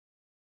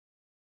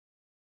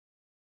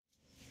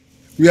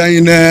We are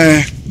in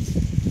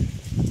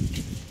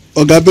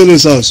Oga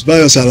Bello's house. Buy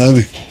your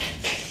salami.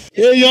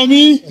 Hey,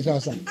 Yomi.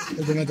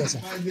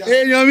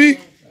 Hey, Yomi.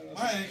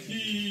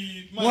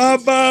 Wọ́n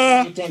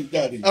bá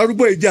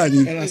arúgbó ìjà ni.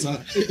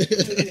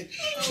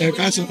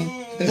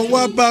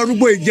 Wọ́n bá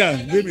arúgbó ìjà.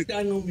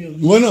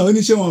 Wọ́n náà ó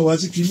ní ṣé wọ́n wá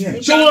sí kìíní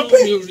ẹ̀. Ṣé wọ́n pè?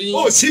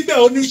 Ó síbẹ̀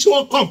ó ní ṣé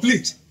wọ́n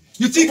complete.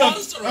 You think I'm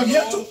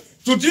here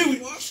to deal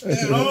with?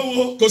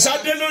 Kò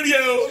sáde lórí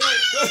ẹ o.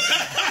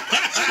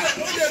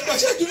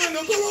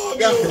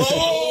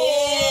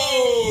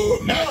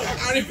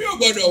 Àrífín ò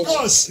gbọdọ̀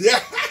wọ̀.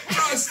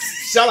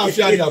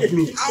 Ṣàlàfíà ni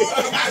àbúrò.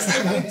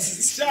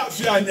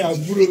 Ṣàlàfíà ni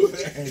àbúrò.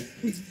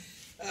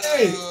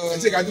 Ẹ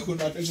ṣe ká jókòó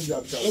náà fẹsẹ̀ bí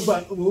àbúrò. Ó bá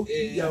owó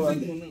ìyàwó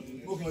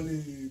ó kàn lè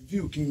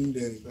view kí n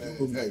dẹ̀.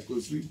 Kò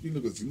sí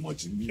kò sí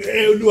mọ̀tì bí.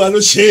 Olúwa ló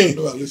ṣe é.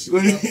 Olúwa ló ṣe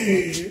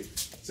é.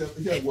 Ṣé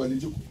ẹ wọlé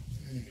jókòó?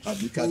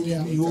 Àbíkájú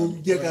ó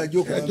jẹ́ ká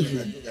jókòó.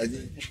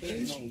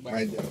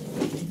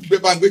 Gbé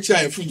bá gbé tí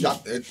a yẹn fún ìjà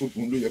ẹ̀kọ́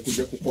ló yẹ kó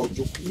jẹ́ kó pọ̀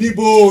jókòó.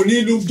 Níbo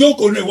nílùú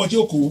jókòó náà ìwọ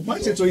jókòó. Má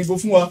ṣètò ìbò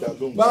fún wa.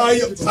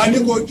 Báyọ̀ a ní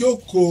kó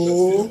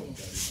jókòó.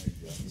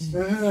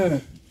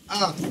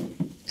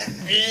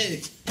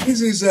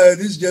 This is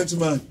this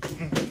gentleman.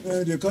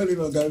 They call him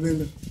Oga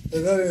Bello.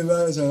 They call him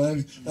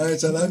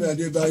Salami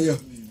Adebayo.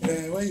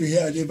 When you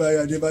hear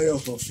Adebayo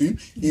for film,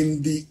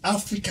 in the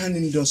African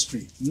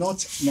industry,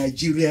 not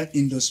Nigerian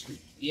industry.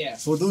 Yeah.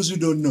 For those who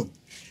don't know,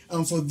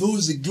 and for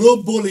those the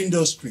global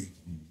industry,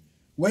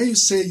 when you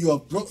say you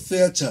have brought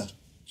theatre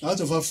out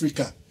of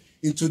Africa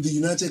into the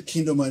United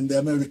Kingdom and the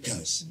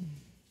Americas,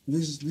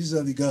 these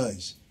are the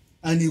guys,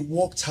 and he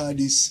worked hard.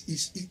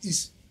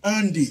 He's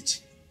earned it.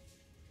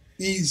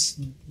 He's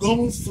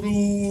gone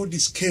through the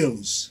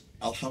scales.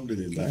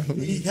 Alhamdulillah.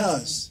 He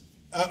has.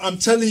 I'm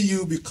telling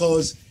you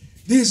because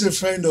this is a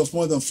friend of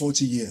more than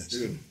 40 years.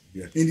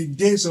 Yeah. In the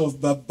days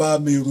of Baba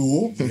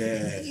Mero,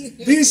 Yeah.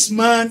 this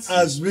man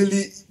has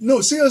really,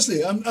 no,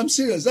 seriously, I'm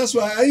serious. That's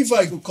why if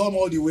I could come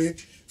all the way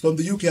from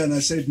the UK and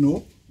I said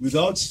no,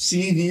 without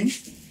seeing him,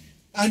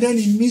 and then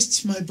he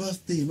missed my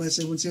birthday, my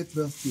 70th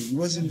birthday, he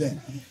wasn't there.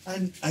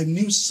 And I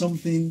knew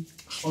something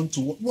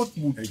onto what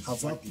would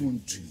have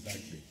happened.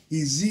 Exactly.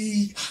 Is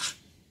he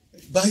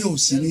Bayo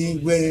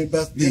singing where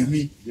birthday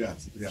me? Yeah.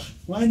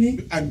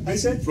 Wani? And I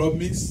said,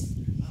 promise.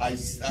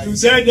 You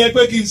said they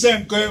quick in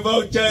same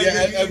about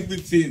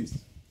everything.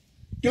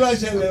 Kí ló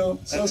ṣẹlẹ̀ o?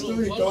 Sọ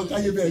story kan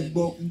káyé bẹ́ẹ̀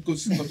gbọ́. Kò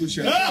sí nǹkan tó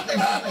ṣẹlẹ̀.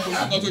 Kò sí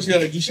nǹkan tó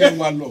ṣẹlẹ̀ ju iṣẹ́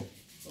wa lọ.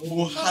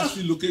 Mo há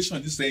sí location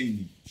ní sẹ́yìn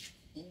ni.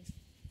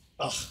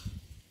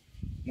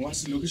 Mo há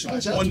sí location.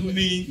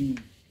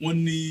 Wọ́n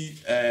ní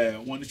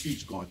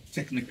huge kan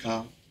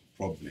technical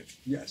problem.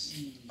 Yes.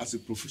 As a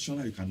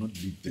professional, you cannot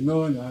leave them.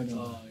 No.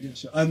 Yeah,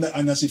 sure.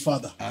 And as a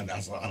father. And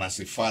as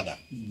a father,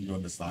 you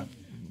understand?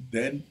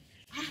 Then,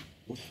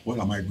 what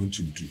am I going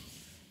to do?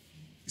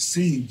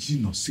 Saying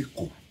Gino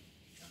Seko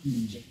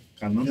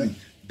cannot be.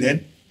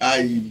 Then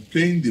I'm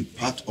playing the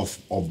part of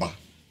Oba,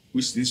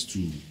 which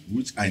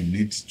I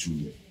need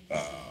to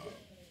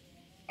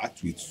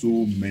act with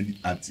so many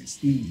artists.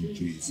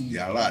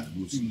 There are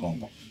those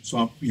come. So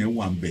I'm playing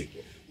one bed.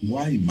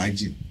 Why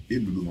imagine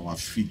Elulu Mama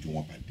feed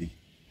one per day?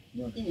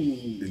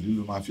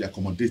 Elulu Mama fi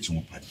accommodate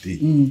one per day.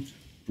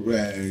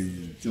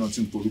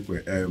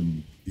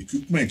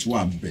 Equipment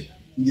one bed.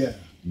 Yeah.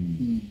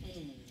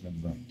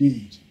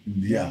 Indeed.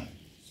 Yeah.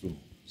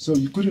 So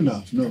you couldn't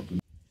have, no.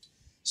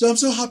 So I'm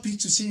so happy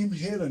to see him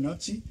here and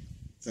healthy,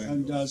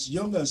 and as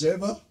young as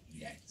ever.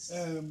 Yes.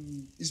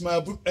 It's my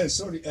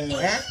sorry.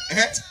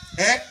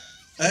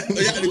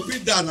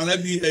 Repeat that and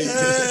let me hear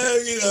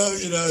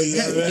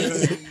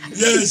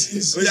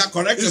Yes,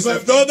 correct. It's my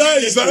brother.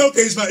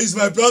 It's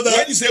my brother.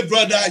 When you say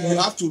brother, you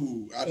have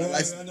to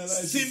analyze.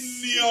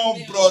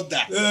 Senior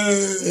brother.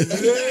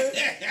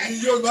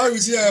 Your man will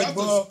say and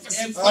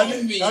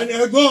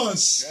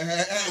boss.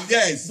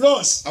 Yes.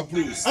 Bros.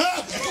 Approves.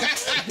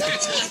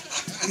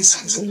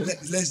 It's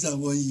less than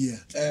 1 year.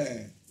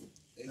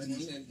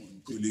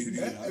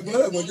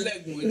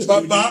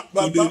 Baba.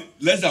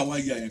 Less than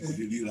 1 year.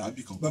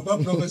 Baba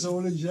Professor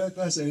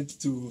Olojaka said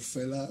to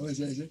Fela,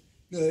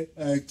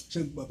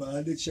 check Baba,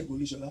 I did check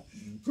Olushola.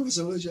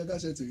 Professor Olojaka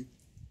said to him,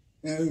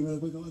 where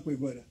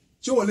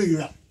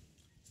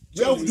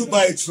would you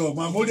buy it from?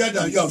 I'm older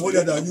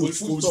than you.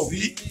 Full stop.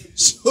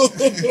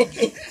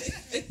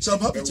 So I'm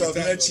happy to have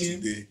met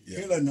him,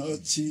 hale and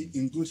healthy,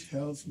 in good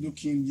health,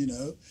 looking,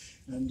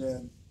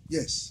 and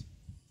yes,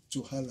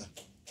 to Allah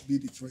be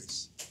the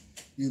praise,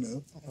 And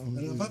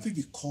I'm happy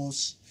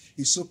because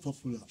he's so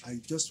popular. I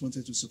just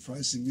wanted to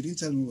surprise him. We didn't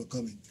tell him we were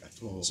coming.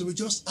 At all. So we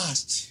just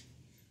asked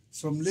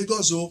from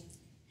Lagos,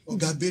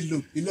 Oga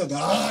Bello.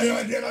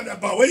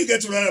 When you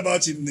get to learn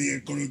about him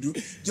in Korodu,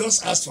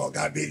 just ask for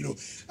Oga Bello.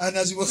 And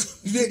as you were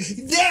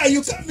there,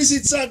 you can't miss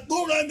it, sir.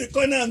 Go around the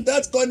corner, and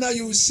that corner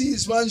you will see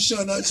his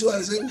mansion. And so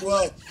I said,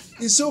 wow,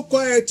 it's so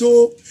quiet.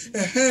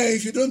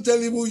 If you don't tell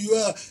him who you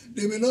are,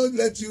 they may not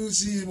let you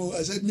see him.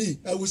 I said,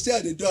 I will stay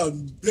at the door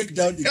and break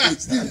down the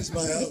gates. This is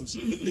my house.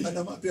 And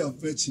I'm happy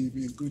I've met him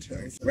in good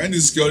health. When the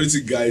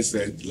security guy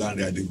said,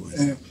 Salami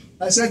Adebayo,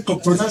 I said,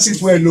 pronounce it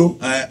well, no?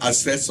 I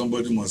said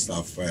somebody must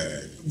have.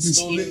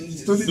 Stolen.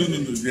 No.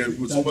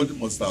 Somebody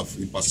must have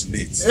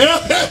impersonated.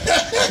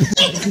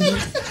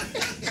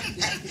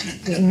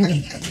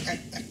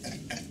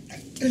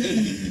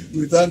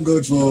 We thank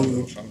God for.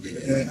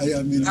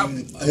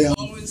 I'm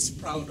always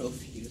proud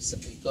of you, sir,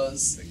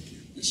 because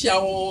iṣẹ́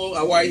àwọn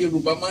àwa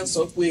Yorùbá máa ń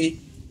sọ pé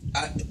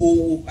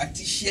owó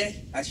àti iṣẹ́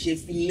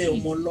àṣefilé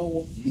ọmọ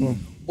lọ́wọ́.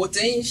 But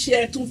ẹ̀yin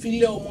iṣẹ́ tún fi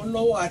lé ọmọ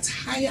lọ́wọ́ at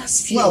higher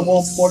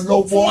scales. Fún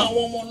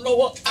àwọn ọmọ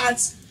lọ́wọ́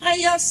at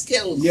higher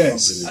scales.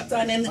 Yes. At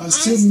an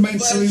enhanced I'm still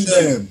mentoring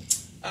them.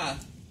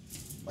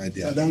 My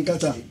dear,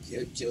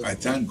 I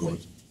thank God.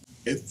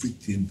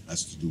 Everything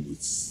has to do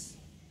with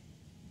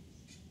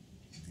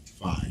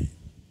divine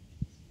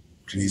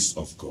grace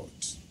of God.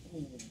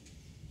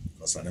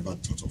 Because I never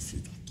thought of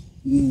it at all.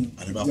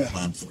 I never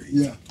planned for it.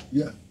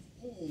 Yeah.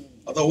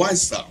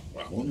 Otherwise, I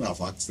wouldn't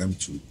have asked them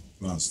to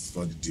go and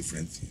study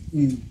different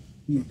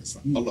things.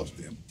 All of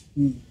them.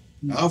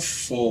 I have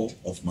 4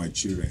 of my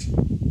children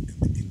in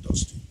the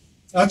industry.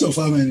 Out of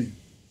how many?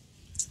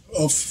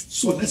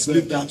 So let's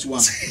leave that one.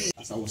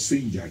 As I was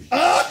saying, Jerry.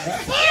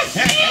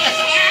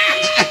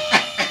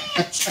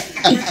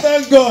 We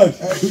thank God.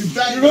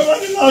 Remember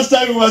the last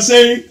time we were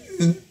saying,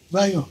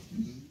 Bayo,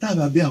 that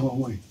will be our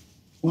way.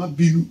 One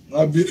bill.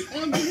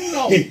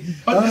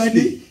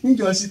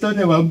 Níjọ́ sí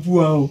tọ́lẹ̀ wà ń bú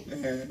wa o.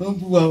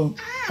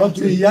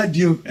 Ọkùnrin ìyá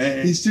di o.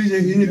 He's still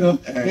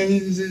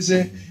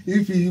saying,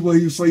 if he were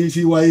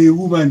a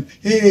woman,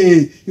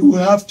 hey, he will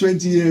have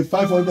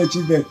 500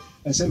 children.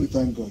 I said, we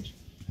thank God.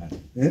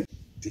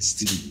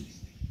 Destiny.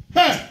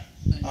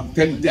 I'm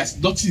telling you, there's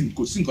nothing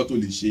to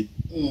lè.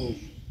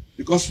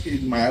 Because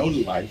in my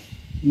own life,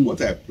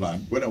 what I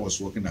planned when I was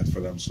working at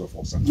Federal Ministry of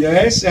Works and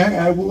Yes,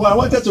 I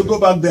wanted to go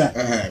back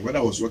there. When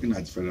I was working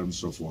at Federal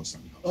Ministry of Works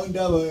and Under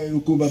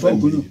Femi Okunba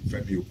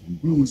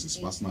was his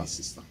personal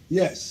assistant.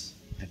 Yes.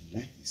 I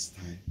liked his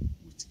style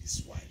with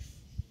his wife.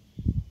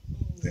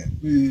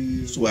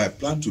 Then, so I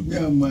planned to be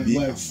my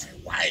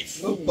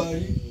wife.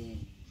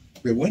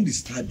 But when the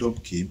stardom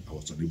came, I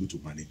was unable to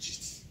manage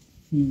it.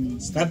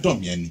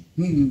 Stardom, yani.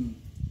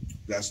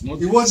 That's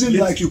not. It wasn't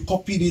like you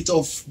copied it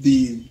off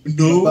the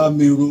No,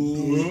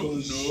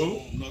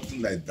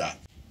 nothing like that.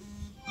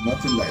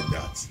 Nothing like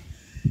that.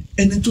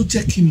 And then to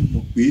check him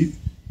pé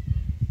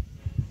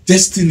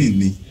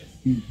destiny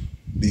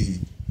the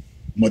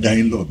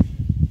mother-in-law,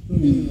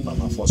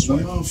 my first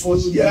wife.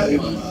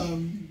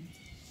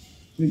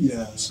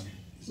 Yeah. So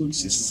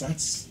she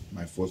sat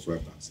my first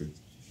wife and said,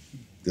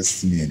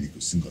 "Destiny and you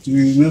could sing."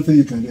 Nothing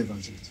you can do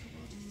about it.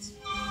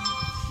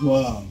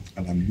 Wow.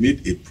 And I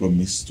made a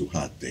promise to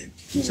her then,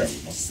 which I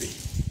will not say.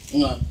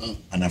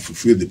 And I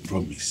fulfilled the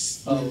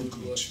promise. Oh,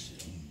 good.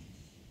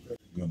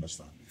 You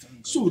understand?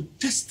 So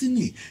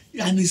destiny,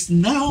 and it's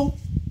now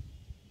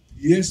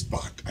years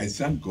back. I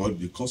thank God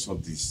because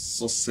of the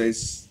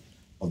success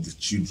of the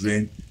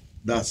children.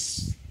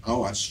 That's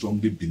how I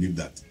strongly believe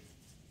that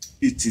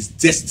it is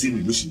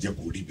destiny.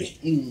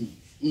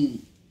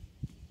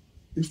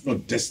 If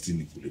not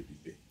destiny, could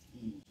it be?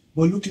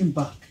 But looking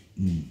back,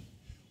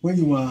 when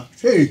you were,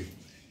 hey,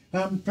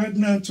 I'm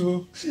pregnant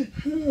too. So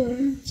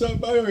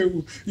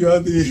you are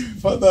the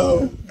father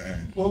of,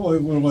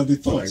 what were the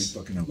thoughts?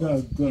 What are you talking about?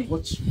 Yeah, God,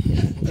 what's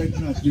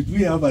pregnant? Did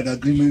we have an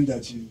agreement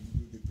that you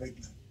would be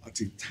pregnant? At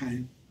the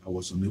time, I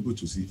was unable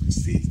to see if he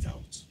say it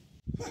out.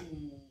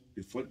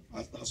 The first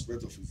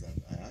aspect of it is that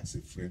I asked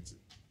a friend,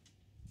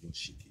 don't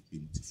shake it,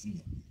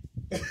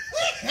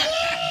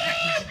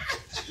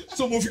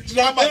 so move it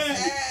drama.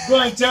 Go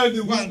and tell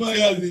the woman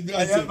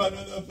I have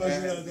another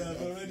person that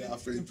I've already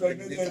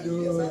impregnated.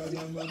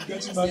 I'm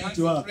getting married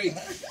to her.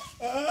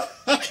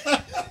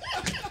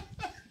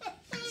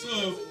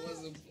 So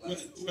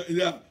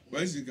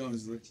when she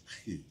comes, like,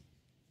 hey,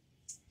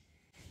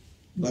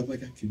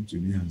 Babaga came to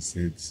me and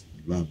said,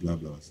 blah blah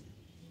blah.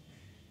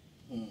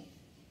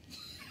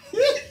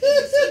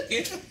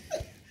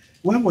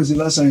 When was the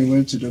last time you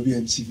went to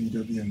WNTV,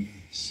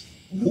 WNS?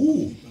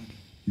 Oh,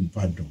 in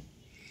Badon.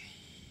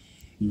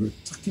 We were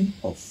talking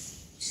of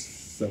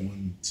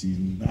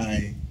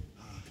 79,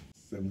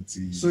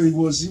 70. So it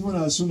was even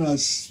as soon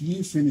as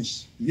we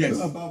finished. Yes.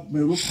 About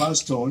Meru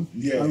passed on.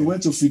 Yeah. And we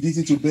went to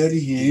Fiditi to bury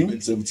him.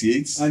 In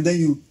 78. And then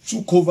you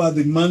took over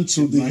the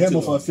mantle, the hem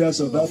of affairs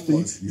of that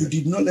thing. Yeah. You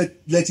did not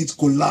let it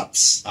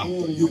collapse.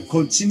 You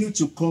continued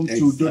to come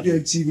to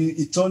WNTV.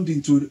 It turned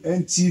into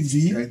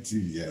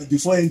NTV, yeah.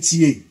 before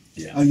NTA.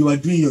 Yeah. And you were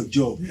doing your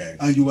job. Yeah.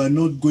 And you were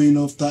not going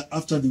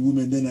after the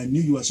woman. Then I knew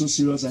you were so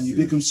serious and you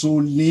became so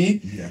lean.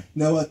 Yeah.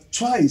 There were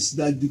twice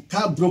that the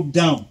car broke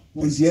down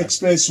on the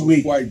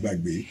expressway. Quite back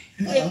there.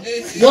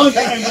 One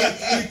time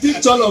we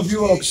picked all of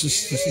you up,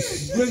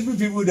 bringing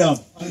people down,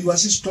 and you were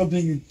still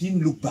struggling. You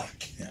didn't look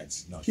back. Yeah,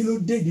 it's not. You know,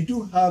 did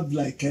you have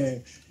like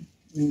a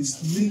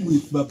link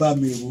with Baba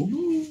Mero?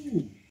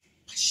 No.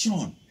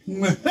 Passion.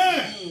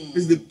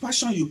 It's the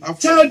passion you have.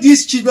 Tell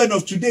these children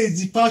of today, it's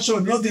the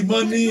passion, not the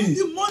money. Not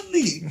the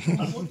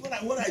money.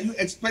 What are you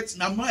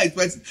expecting? I'm not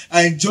expecting.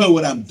 I enjoy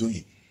what I'm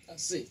doing.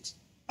 That's it.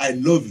 I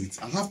love it.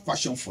 I have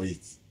passion for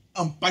it.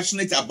 I'm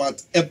passionate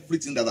about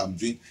everything that I'm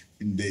doing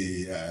in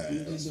the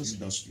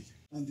industry.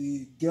 And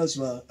the girls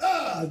were,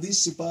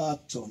 this super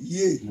actor,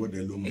 yeah. What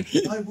they look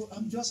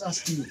I'm just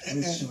asking you a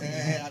question.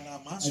 and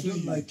I'm I answering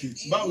don't you. like it.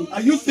 But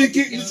Are you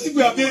thinking, you think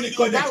we are being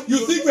recorded?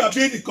 You think we are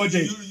being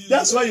recorded?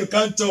 That's why you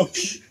can't talk.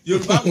 Your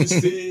Bible will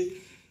say,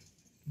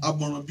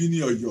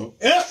 Aborobini Oyo.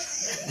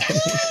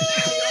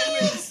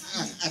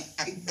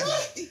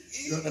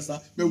 You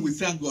understand? But we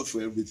thank God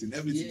for everything.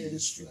 Everything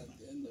is true.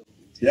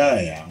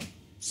 Yeah.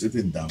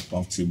 Sitting down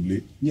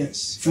comfortably.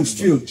 Yes,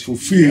 fulfilled.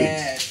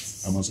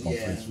 Yes. I must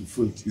confess,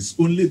 fulfilled. It's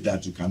only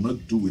that you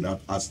cannot do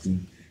without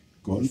asking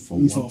God for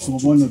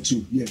one or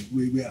two. Yeah,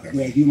 we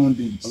are human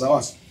beings.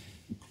 Otherwise,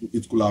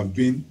 it could have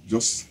been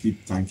just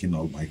keep thanking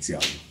Almighty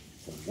Allah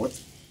for what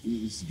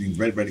He's been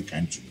very, very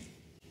kind to me.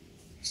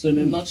 So in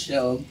a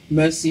nutshell,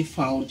 mercy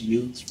found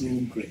you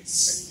through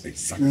grace.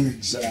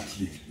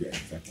 Exactly. Yeah,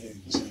 exactly.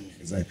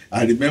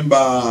 I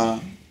remember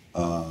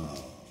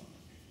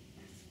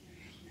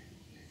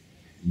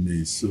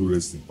may so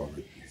rest in power.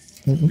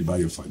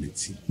 Adebayo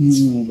Faleti.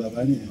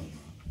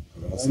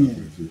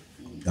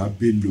 Oga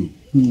Bello.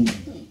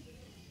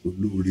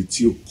 Olórí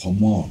tí ó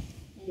common.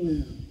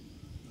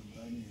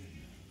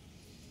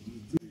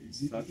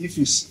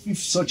 If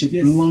such a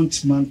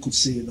blunt man could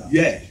say that,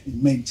 he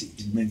meant it.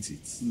 He meant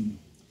it.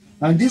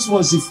 And this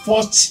was the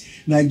first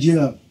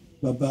Nigerian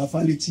Baba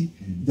Faleti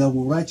that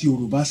will write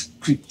Yoruba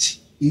script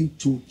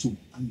into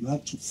and you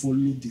have to follow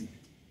the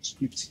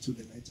script to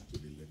the letter.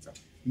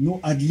 No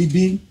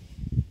ad-libbing.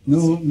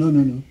 No.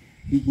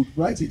 He would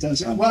write it and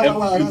say, I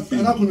remember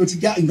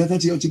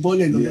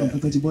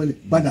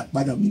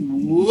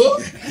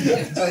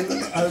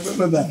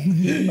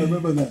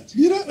that.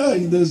 You know,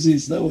 in those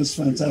days, that was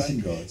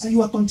fantastic. And you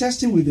were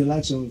contesting with the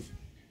likes of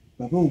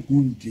Baba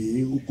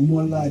Ogunde,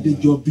 Ogumola,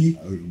 Adejobi,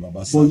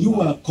 but you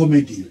were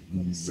comedy,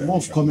 more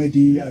of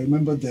comedy. I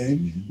remember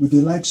them with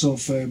the likes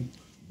of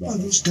all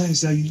those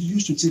guys that you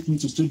used to take me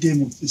to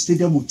Stadium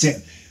Hotel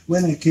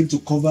when I came to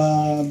cover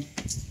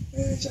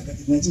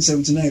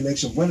 1979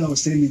 election, when I was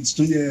staying in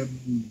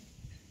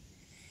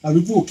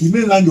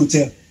Mainland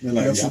Hotel.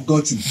 I've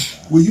forgotten.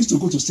 We used to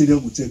go to Stadium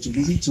Hotel to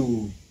listen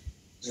to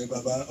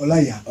Baba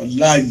Olaya.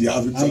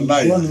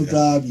 One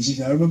other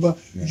musician. I remember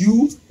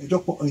you,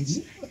 Dr.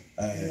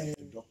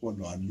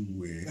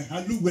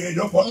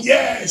 Aluwe.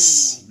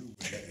 Yes.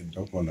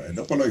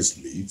 Dr. is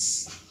late.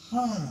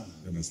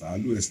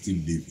 Aluwe is still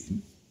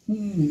living.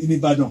 In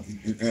Ibadan.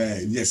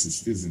 Yes, it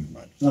stays in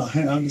Ibadan.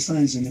 I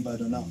understand it's in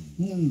Ibadan now.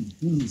 We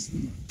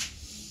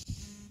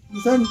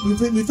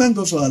thank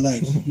God for our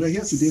lives. We are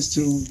here today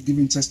still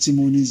giving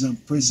testimonies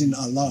and praising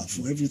Allah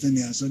for everything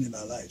He has done in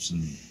our lives.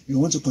 We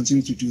want to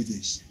continue to do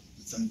this.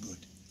 We thank God.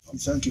 We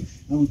thank you.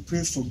 And we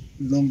pray for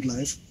long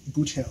life,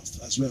 good health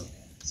as well.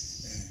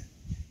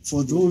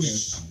 For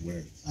those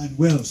and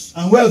wealth.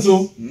 And wealth,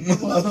 oh! I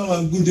thought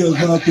I'm good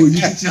health. You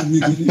teaching me.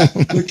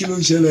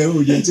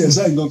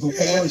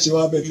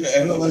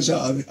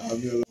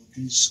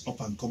 These up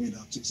and coming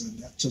actors and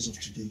the actors of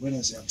today. When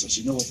I say actors,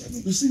 you know what I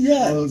mean? You see,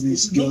 all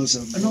these girls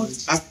and not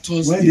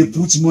actors. When they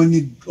put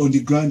money on the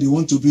ground, they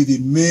want to be the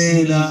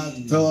main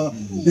actor.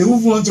 They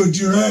won't want to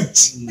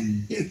direct.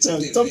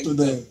 Talk to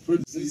them.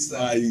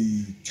 My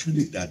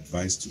candid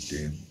advice to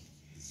them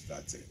is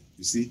that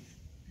you see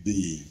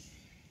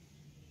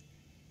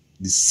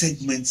the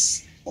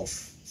segments of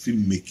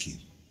filmmaking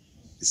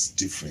is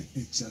different.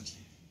 Exactly.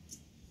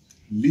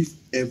 Leave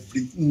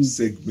every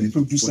segment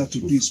producer to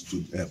this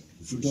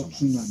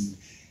production and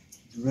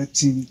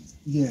directing.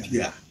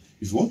 Yeah.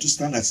 If you want to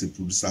stand as a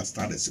producer,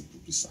 stand as a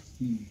producer.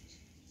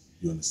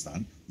 You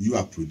understand? You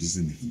are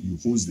producing it. You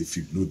own the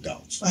film, no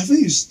doubt. I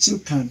think you still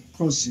can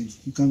cross it.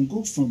 You can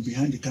go from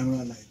behind the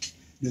camera like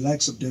the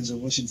likes of Denzel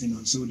Washington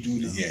and so do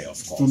now. Yeah,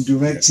 of course. From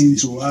directing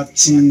to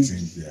acting.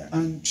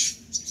 And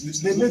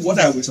what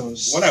I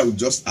would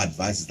just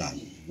advise is that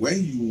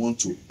when you want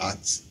to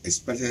act,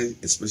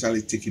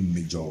 especially taking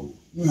major role,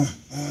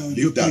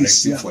 leave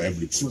directing for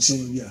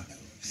everybody.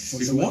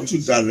 If you want to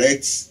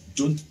direct,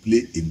 don't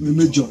play a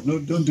major. No,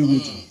 don't do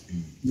major.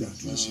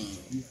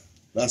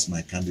 That's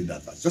my candid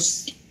advice.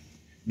 Just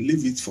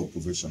leave it for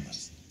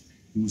professionals.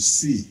 You will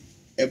see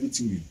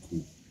everything will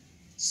go.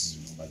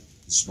 The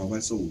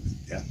supervisor will be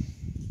there, the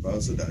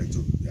supervisor director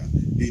will be there,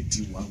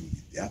 AD1 will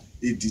be there,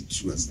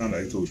 AD2 assistant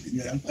director will be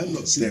there. All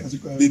of them,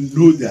 they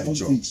know their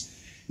job.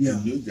 They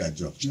know their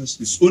job.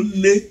 It's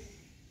only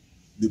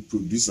the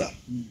producer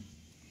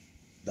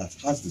that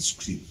has the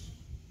script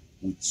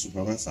with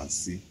supervisor and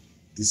say,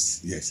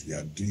 this, yes, they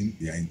are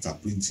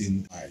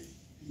interpreting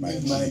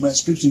my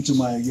script into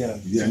my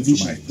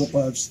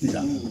proper state.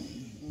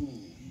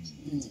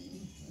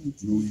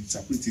 You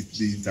interpret it,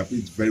 they interpret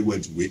it very well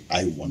the way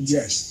I want.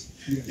 Yes.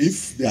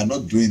 If they are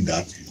not doing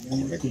that,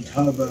 you could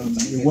have a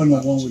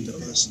one-on-one with the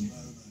person.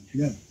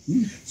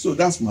 So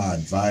that's my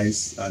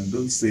advice. And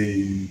don't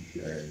say,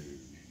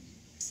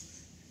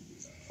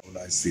 what would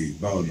I say?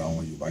 Báwo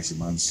làwọn Yorùbá ṣe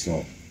máa ń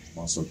sọ,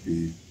 wọ́n sọ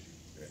pé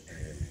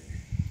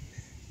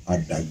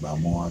àdàgbà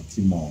mọ́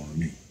akímọ̀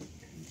rìn.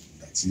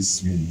 That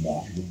artist,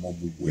 more. No,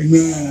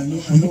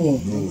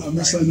 I'm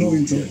not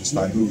knowing it.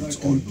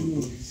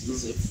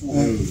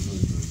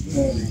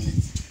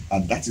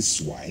 And that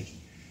is why,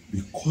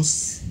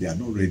 because they are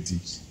not ready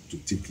to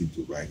take it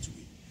the right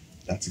way,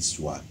 that is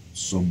why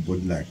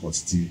somebody like us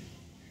still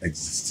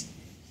exists.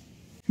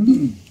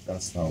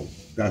 That's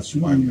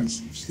why we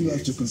still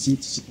have to continue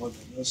to support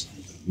them.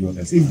 You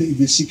understand? If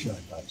they seek your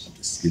advice.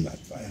 They seek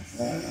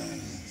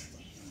advice.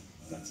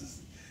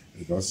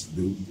 Because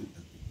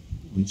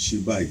when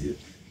Shiba here,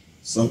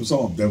 some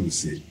of them will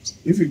say,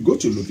 if you go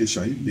to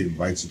location, if they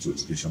invite you to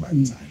location at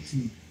times,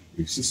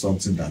 you see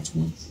something that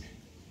won't,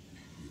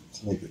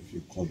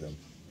 you call them,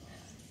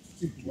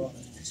 you know,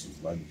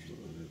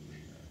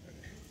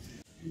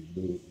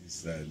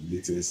 it's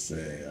latest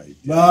idea.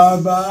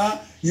 Baba,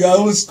 you are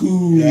old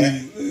school.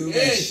 Yeah.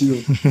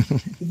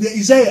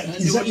 Is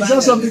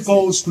that something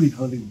called old school in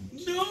Hollywood?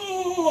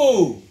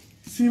 No!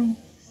 Film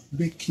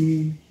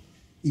making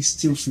is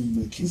still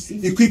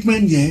filmmaking.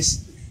 Equipment,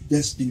 yes,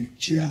 there's been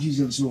changes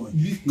and so on.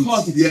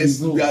 Because yes,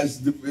 there's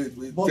the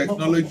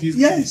technology.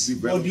 Yes,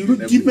 but the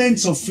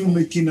rudiments of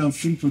filmmaking and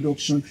film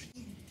production,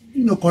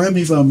 you know, correct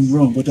me if I'm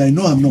wrong, but I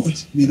know I'm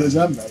not, because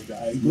I'm like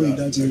that. I go in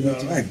that area.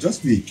 Right,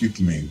 just the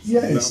equipment.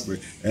 Yes. Which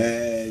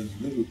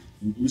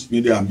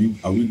media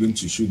are we going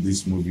to shoot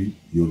this movie?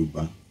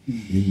 Yoruba,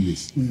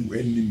 English,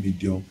 any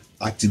medium,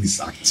 acting is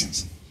acting.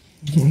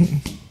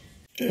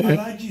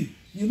 Alaji,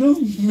 you know,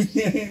 me,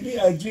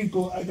 I drink,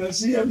 I can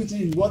see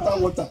everything in water.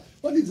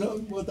 What is that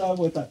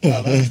water?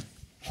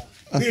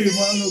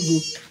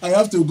 I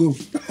have to go.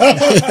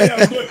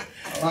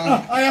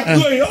 I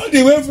am going all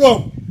the way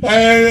from.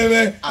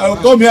 I will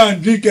come here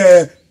and drink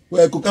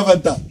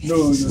Coca-Cola.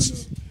 No.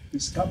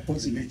 It's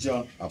campus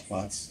Religion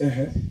apart.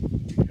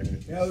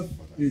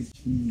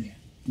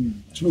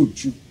 True.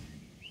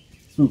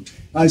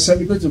 I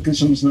celebrate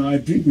occasions now. I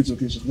drink with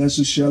occasions. I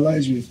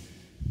socialize with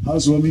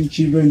housewarming,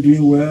 children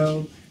doing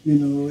well. You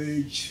know,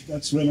 age.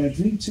 That's when I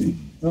drink too.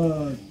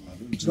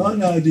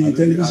 Gone are the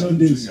television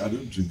days. I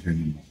don't drink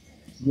anymore.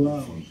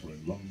 Wow. For a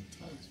long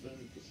time. It's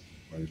very good.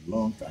 For a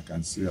long time, I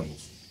can say I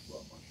was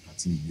about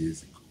 13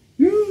 years ago.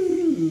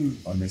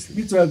 Honestly.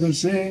 Me too, I can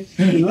say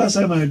the last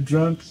time I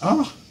drank,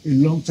 a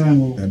long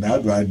time ago. And how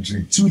do I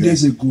drink? 2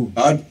 days ago.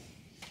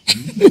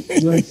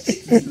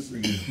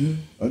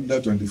 Under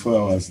 24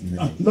 hours.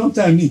 Long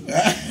time, me.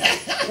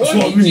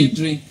 What did you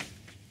drink?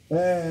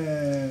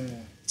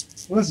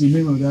 What's the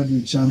name of that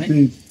drink?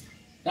 Champagne.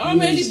 How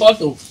many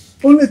bottles?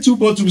 Only 2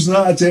 bottles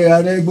now at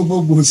party.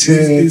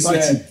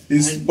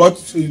 It's 2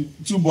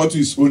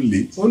 bottles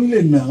only.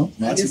 Only now.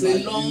 And it's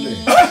a long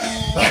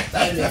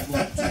time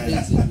ago.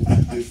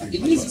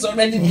 It means it's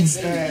already been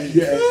said.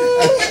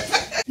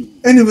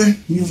 Anyway,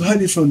 you've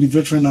heard it from the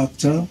veteran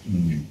actor,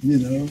 you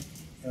know,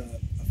 a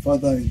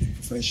father in the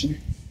profession.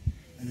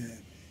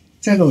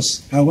 Tell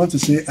us, I want to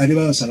say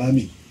Adebayo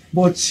Salami,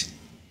 but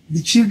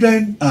the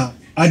children are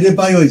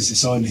Adebayo is the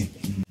surname.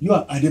 You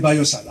are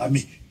Adebayo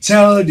Salami.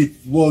 Tell the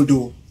world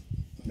though.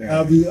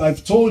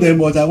 I've told them,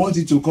 but I want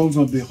it to come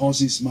from the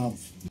horse's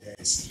mouth.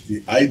 Yes,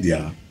 the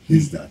idea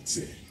is that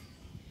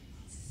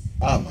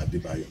I'm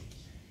Adebayo.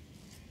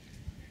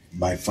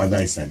 My father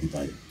is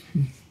Adebayo.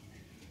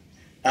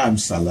 I'm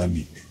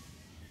Salami.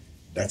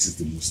 That is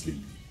the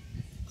Muslim.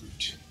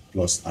 Good.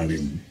 Plus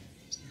Aremu.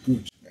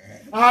 Good.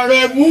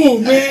 Aremu,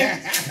 man.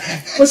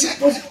 What's it?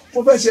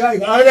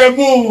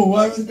 Aremu.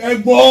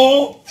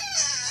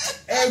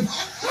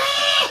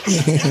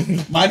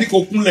 Mani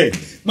kokunle.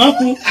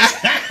 Maku.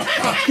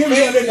 You've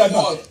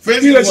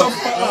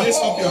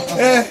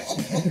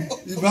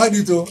had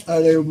it to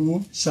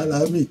Aremu,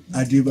 Salami,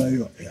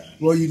 Adebayo.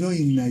 Well, you know,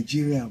 in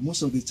Nigeria,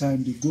 most of the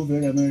time they go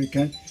very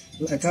American.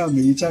 Like how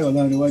you tie your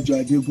land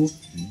Adegu,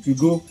 you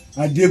go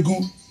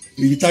Adegu,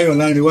 you tie your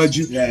land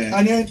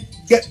and then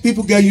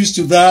people get used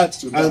to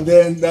that, and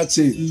then that's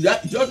it. You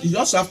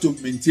just have to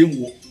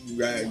maintain what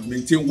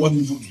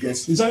people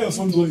get. Is that your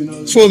phone going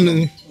on?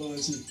 Phone. Oh, I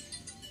see.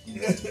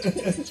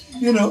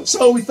 You know,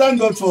 so we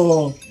thank God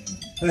for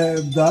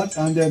that,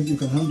 and then you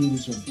can handle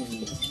this one.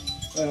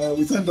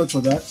 We thank God for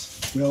that.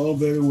 We are all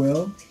very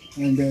well,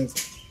 and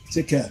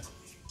take care.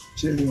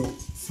 Cheerio.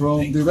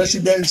 From the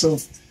residents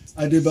of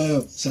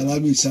Adebayo,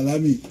 Salami,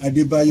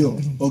 Adebayo,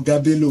 Oga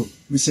Bello,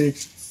 we say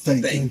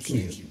thank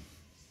you.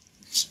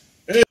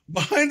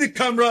 Behind the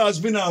camera has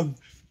been a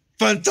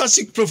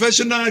fantastic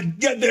professional.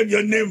 Get them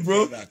your name,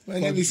 bro. My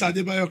name is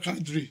Adebayo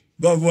Kadri.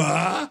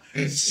 Baba,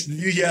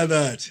 you hear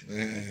that?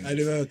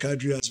 Adebayo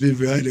Kadri has been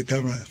behind the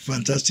camera.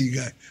 Fantastic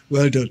guy.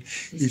 Well done.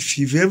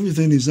 If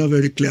everything is not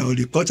very clear or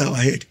they cut our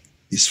head,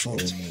 it's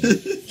fault.